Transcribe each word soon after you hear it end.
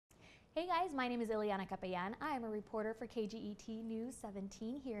Hey guys, my name is Ilyana Capellan. I am a reporter for KGET News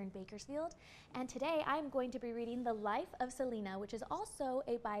 17 here in Bakersfield, and today I'm going to be reading The Life of Selena, which is also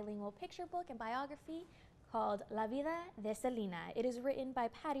a bilingual picture book and biography called La Vida de Selena. It is written by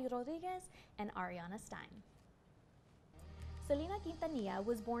Patty Rodriguez and Ariana Stein. Selena Quintanilla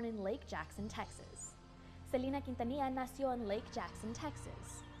was born in Lake Jackson, Texas. Selena Quintanilla nació en Lake Jackson,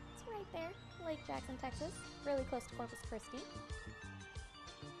 Texas. It's right there, Lake Jackson, Texas, really close to Corpus Christi.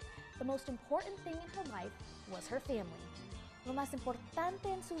 The most important thing in her life was her family. Lo más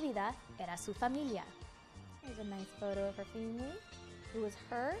importante en su vida era su familia. Here's a nice photo of her family. It was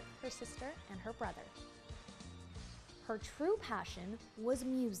her sister, and her brother. Her true passion was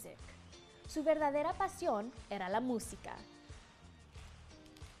music. Su verdadera pasión era la música.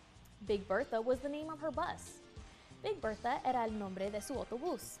 Big Bertha was the name of her bus. Big Bertha era el nombre de su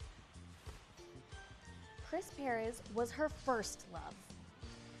autobús. Chris Perez was her first love.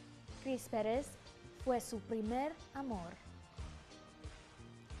 Chris Perez fue su primer amor.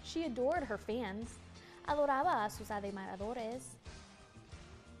 She adored her fans, adoraba a sus admiradores.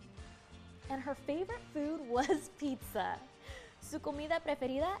 And her favorite food was pizza. Su comida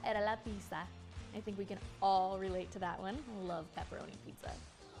preferida era la pizza. I think we can all relate to that one. I love pepperoni pizza.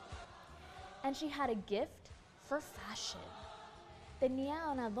 And she had a gift for fashion. Tenía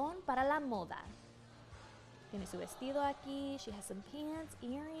un don para la moda. Tiene su vestido aquí, she has some pants,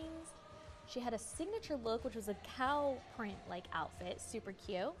 earrings. She had a signature look, which was a cow print-like outfit, super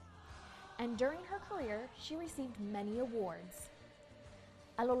cute. And during her career, she received many awards.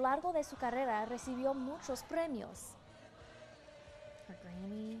 A lo largo de su carrera, recibió muchos premios. Her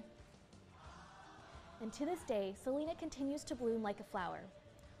Grammy. And to this day, Selena continues to bloom like a flower.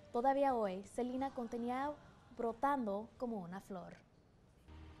 Todavía hoy, Selena continúa brotando como una flor.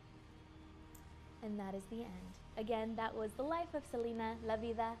 And that is the end. Again, that was The Life of Selena, La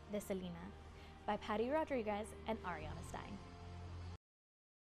Vida de Selena, by Patty Rodriguez and Ariana Stein.